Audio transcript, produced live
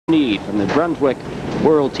Need from the Brunswick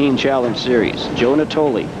World Team Challenge Series. Joe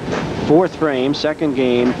Natoli, 4th frame, 2nd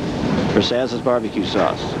game for Saz's barbecue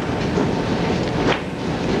sauce.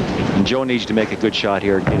 And Joe needs to make a good shot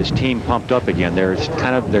here, get his team pumped up again. They're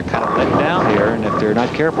kind of let down here, and if they're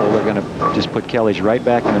not careful, they're going to just put Kelly's right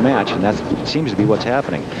back in the match, and that seems to be what's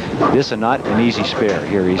happening. This is not an easy spare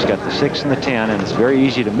here. He's got the 6 and the 10, and it's very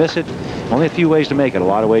easy to miss it. Only a few ways to make it, a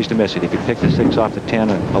lot of ways to miss it. He could pick the 6 off the 10,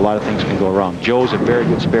 and a lot of things can go wrong. Joe's a very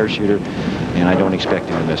good spare shooter, and I don't expect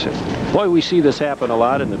him to miss it. Boy, we see this happen a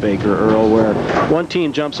lot in the Baker, Earl, where one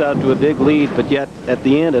team jumps out to a big lead, but yet at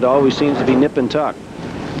the end it always seems to be nip and tuck.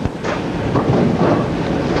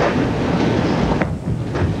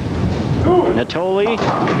 Natoli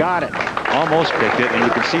got it. Almost picked it, and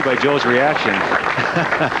you can see by Joe's reaction,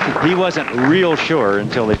 he wasn't real sure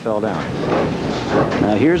until they fell down.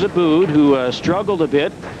 Now here's Abboud, who struggled a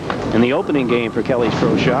bit in the opening game for Kelly's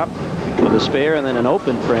Pro Shop with a spare and then an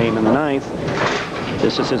open frame in the 9th.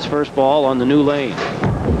 This is his first ball on the new lane.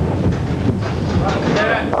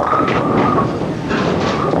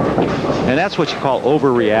 And that's what you call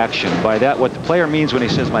overreaction. By that, what the player means when he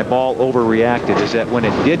says my ball overreacted is that when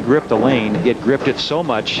it did grip the lane, it gripped it so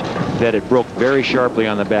much that it broke very sharply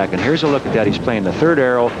on the back. And here's a look at that. He's playing the 3rd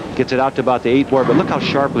arrow, gets it out to about the 8th board, but look how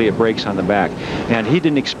sharply it breaks on the back. And he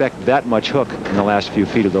didn't expect that much hook in the last few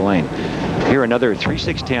feet of the lane. Here another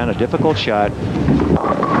 3-6-10, a difficult shot,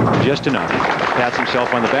 just enough. Pats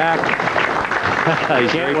himself on the back.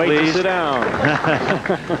 He's Can't wait to sit down.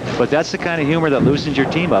 But that's the kind of humor that loosens your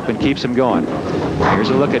team up and keeps them going. Here's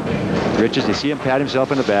a look at Rich's. You see him pat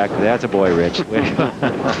himself in the back. That's a boy, Rich.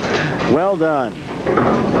 Well done.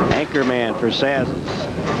 Anchorman for Saz's.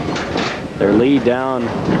 Their lead down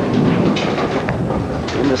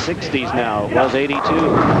in the 60s now. It was 82.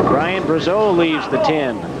 Brian Brazeau leaves the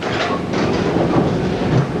 10.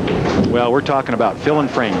 Well, we're talking about filling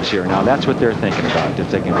frames here. Now, that's what they're thinking about.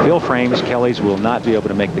 If they can fill frames, Kelly's will not be able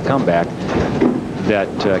to make the comeback that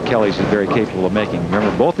Kelly's is very capable of making.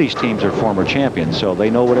 Remember, both these teams are former champions, so they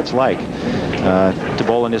know what it's like to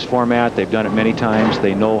bowl in this format. They've done it many times.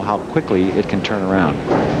 They know how quickly it can turn around.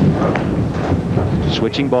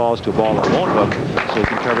 Switching balls to a ball that won't hook so he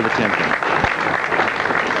can cover the 10 pin.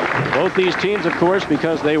 Both these teams, of course,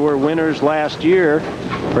 because they were winners last year,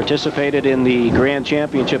 participated in the Grand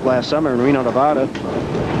Championship last summer in Reno, Nevada.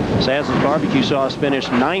 Saz's barbecue sauce finished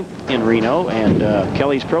 9th in Reno, and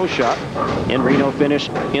Kelly's Pro Shop in Reno finished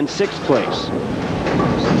in 6th place.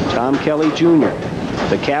 Tom Kelly Jr.,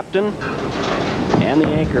 the captain and the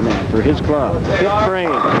anchorman for his club. 5th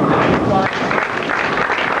frame.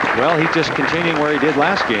 Well, he's just continuing where he did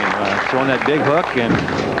last game, throwing that big hook and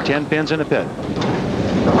 10 pins in the pit.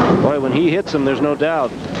 Boy, when he hits them, there's no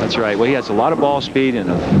doubt. That's right. Well, he has a lot of ball speed and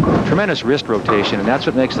a tremendous wrist rotation, and that's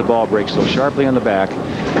what makes the ball break so sharply on the back.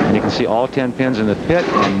 And you can see all 10 pins in the pit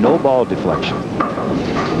and no ball deflection.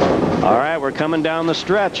 All right, we're coming down the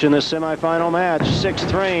stretch in this semifinal match.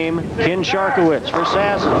 6th frame, Siarkiewicz for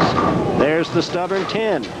Saz's. There's the stubborn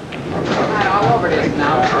 10. All over this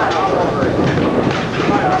now. All over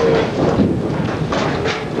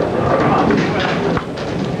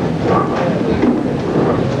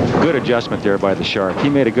Good adjustment there by the Shark. He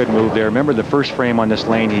made a good move there. Remember the first frame on this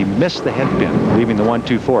lane, he missed the head pin, leaving the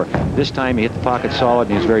 1-2-4. This time he hit the pocket solid,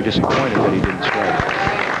 and he was very disappointed that he didn't strike.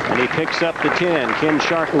 And he picks up the 10.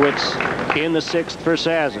 Siarkiewicz in the 6th for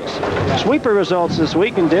Saz's. Sweeper results this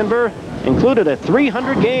week in Denver included a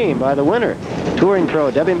 300 game by the winner, touring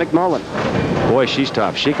pro Debbie McMullen. Boy, she's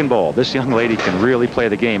tough. She can bowl. This young lady can really play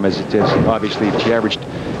the game, as it is. Obviously, she averaged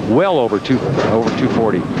well over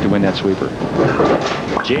 240 to win that sweeper.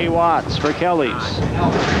 Jay Watts for Kelly's.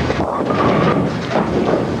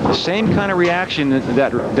 The same kind of reaction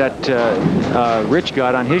that Rich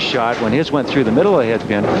got on his shot when his went through the middle of the head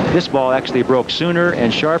pin. This ball actually broke sooner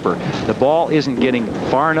and sharper. The ball isn't getting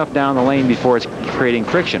far enough down the lane before it's creating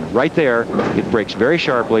friction. Right there, it breaks very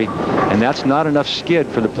sharply, and that's not enough skid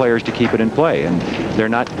for the players to keep it in play, and they're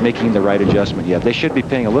not making the right adjustment yet. They should be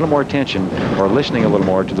paying a little more attention or listening a little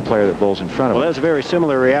more to the player that bowls in front of them. Well, that's a very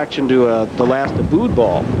similar reaction to the last Abboud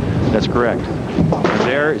ball. That's correct. And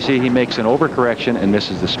there, see, he makes an overcorrection and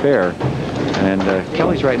misses the spare. And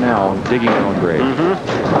Kelly's right now digging their own grave.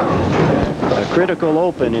 A critical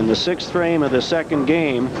open in the 6th frame of the 2nd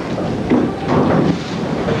game.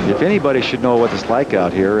 If anybody should know what it's like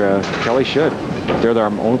out here, Kelly should. They're our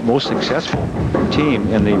most successful team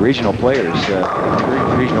in the regional players,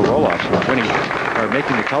 regional roll-offs, winning or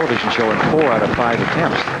making the television show in 4 out of 5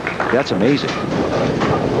 attempts. That's amazing.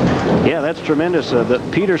 Yeah, that's tremendous. The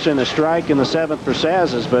Peterson a strike in the 7th for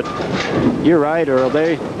Sazes, but you're right, Earl.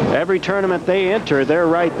 Every tournament they enter, they're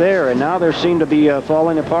right there, and now they seem to be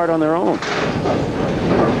falling apart on their own.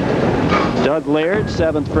 Doug Laird,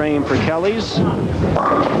 7th frame for Kelly's.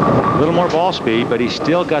 A little more ball speed, but he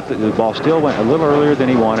still got the ball still went a little earlier than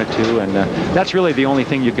he wanted to, and that's really the only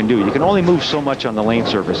thing you can do. You can only move so much on the lane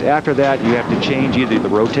surface. After that, you have to change either the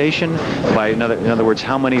rotation by in other words,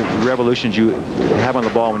 how many revolutions you have on the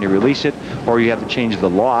ball when you release it, or you have to change the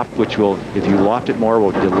loft, which will, if you loft it more,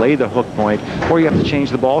 will delay the hook point, or you have to change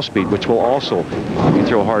the ball speed, which will also, if you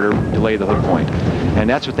throw harder, delay the hook point. And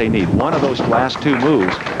that's what they need. One of those last two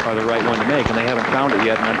moves are the right one to make, and they haven't found it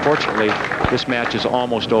yet, and unfortunately, this match is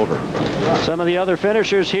almost over. Some of the other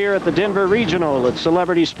finishers here at the Denver Regional at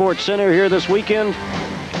Celebrity Sports Center here this weekend.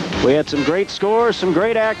 We had some great scores, some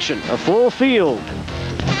great action, a full field.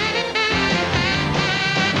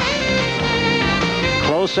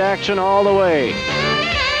 Close action all the way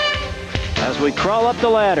as we crawl up the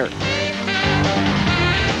ladder.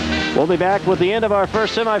 We'll be back with the end of our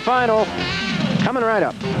first semifinal coming right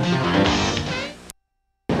up.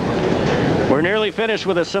 We're nearly finished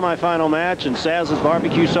with a semifinal match, and Saz's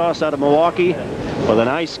Barbecue Sauce out of Milwaukee with a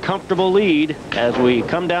nice, comfortable lead as we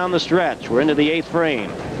come down the stretch. We're into the 8th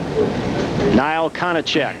frame. Niles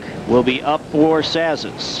Konicek will be up for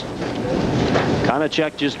Saz's.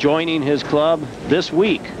 Konicek just joining his club this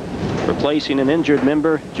week, replacing an injured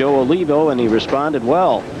member, Joe Olivo, and he responded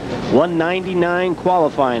well. 199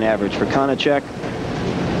 qualifying average for Konicek.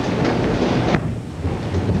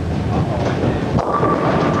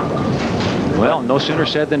 Well, no sooner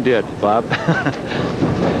said than did, Bob.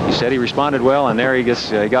 He said he responded well, and there he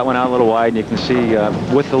gets. He got one out a little wide, and you can see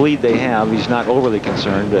with the lead they have, he's not overly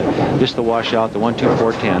concerned. Just the washout, the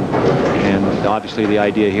 1-2-4-10, and obviously the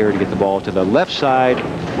idea here to get the ball to the left side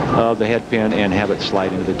of the head pin and have it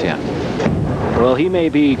slide into the 10. Well, he may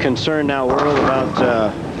be concerned now, Earl,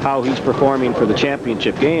 about how he's performing for the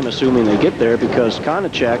championship game, assuming they get there, because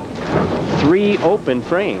Konicek, 3 open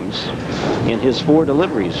frames in his 4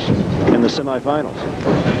 deliveries in the semifinals.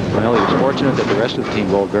 Well, he was fortunate that the rest of the team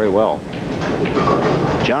bowled very well.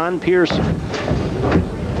 John Pearson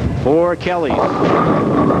for Kelly. And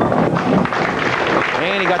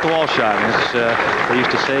he got the wall shot. As they used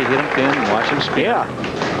to say, hit him thin and watch him spin. Yeah.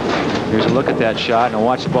 Here's a look at that shot, and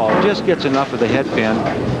watch the ball. Just gets enough of the head pin.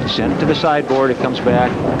 Send it to the sideboard. It comes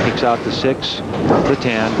back, kicks out the 6, the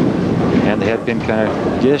 10, and the head pin kind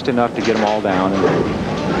of just enough to get them all down.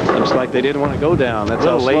 Looks like they didn't want to go down. That's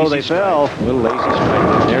how slow they fell. A little lazy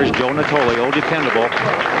strike. There's Joe Natoli, old dependable,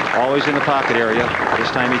 always in the pocket area.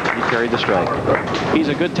 This time he carried the strike. He's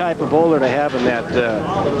a good type of bowler to have in that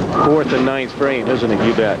 4th and 9th frame, isn't he?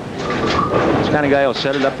 You bet. This kind of guy will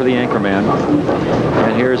set it up for the anchor man.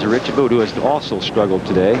 And here's Rich Abboud, who has also struggled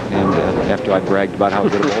today. And after I bragged about how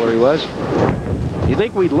good a bowler he was. You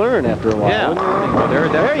think we'd learn after a while? Yeah. Well,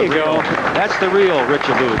 there you go. That's the real Rich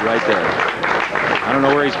Abboud right there. I don't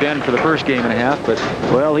know where he's been for the first game and a half, but...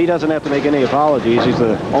 Well, he doesn't have to make any apologies. He's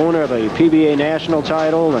the owner of a PBA national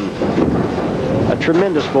title and a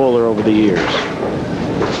tremendous bowler over the years.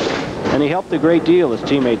 And he helped a great deal, his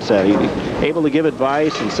teammates said. He was able to give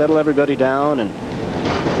advice and settle everybody down, and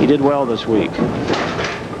he did well this week.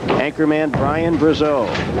 Anchorman Brian Brazeau,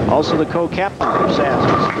 also the co-captain for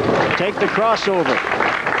Saz's. Take the crossover.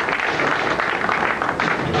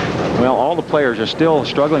 Well, all the players are still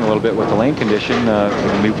struggling a little bit with the lane condition.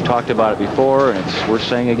 We've talked about it before, and it's worth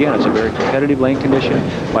saying again, it's a very competitive lane condition.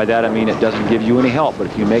 By that, I mean it doesn't give you any help, but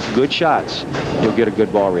if you make good shots, you'll get a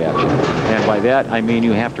good ball reaction. And by that, I mean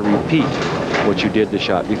you have to repeat what you did the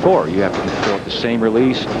shot before. You have to throw it the same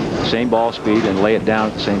release, same ball speed, and lay it down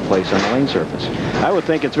at the same place on the lane surface. I would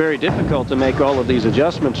think it's very difficult to make all of these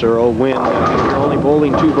adjustments, Earl, when you're only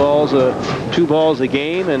bowling 2 balls a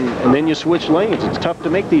game, and then you switch lanes. It's tough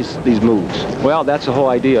to make these moves. Well, that's the whole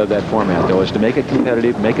idea of that format, though, is to make it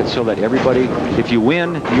competitive, make it so that everybody, if you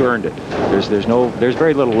win, you earned it. There's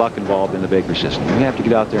very little luck involved in the Baker system. You have to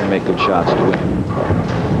get out there and make good shots to win.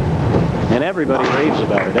 And everybody raves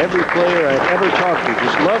about it. Every player I've ever talked to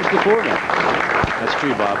just loves the format. That's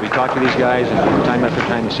true, Bob. We talk to these guys, and time after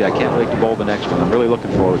time they say, I can't wait to bowl the next one. I'm really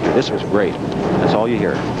looking forward to it. This was great. That's all you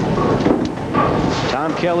hear.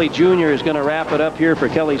 Tom Kelly Jr. is going to wrap it up here for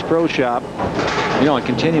Kelly's Pro Shop. You know, and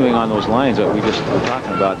continuing on those lines that we just were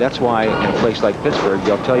talking about, that's why in a place like Pittsburgh,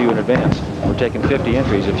 they'll tell you in advance, we're taking 50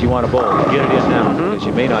 entries. If you want to bowl, get it in now, because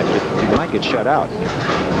you might get shut out.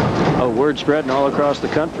 Oh, word spreading all across the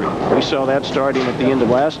country. We saw that starting at the end of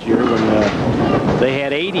last year when they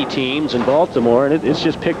had 80 teams in Baltimore, and it's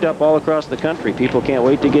just picked up all across the country. People can't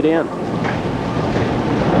wait to get in.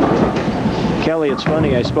 Kelly, it's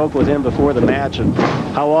funny, I spoke with him before the match and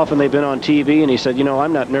how often they've been on TV, and he said, you know,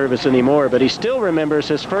 I'm not nervous anymore, but he still remembers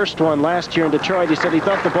his first one last year in Detroit. He said he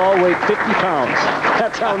thought the ball weighed 50 pounds.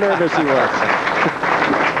 That's how nervous he was.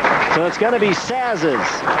 So it's going to be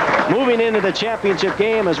Saz's moving into the championship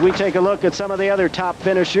game as we take a look at some of the other top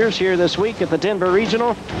finishers here this week at the Denver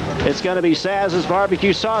Regional. It's going to be Saz's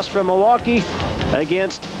barbecue sauce from Milwaukee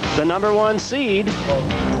against the #1 seed,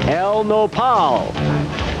 El Nopal.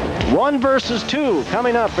 1 versus 2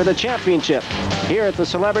 coming up for the championship here at the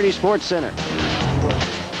Celebrity Sports Center.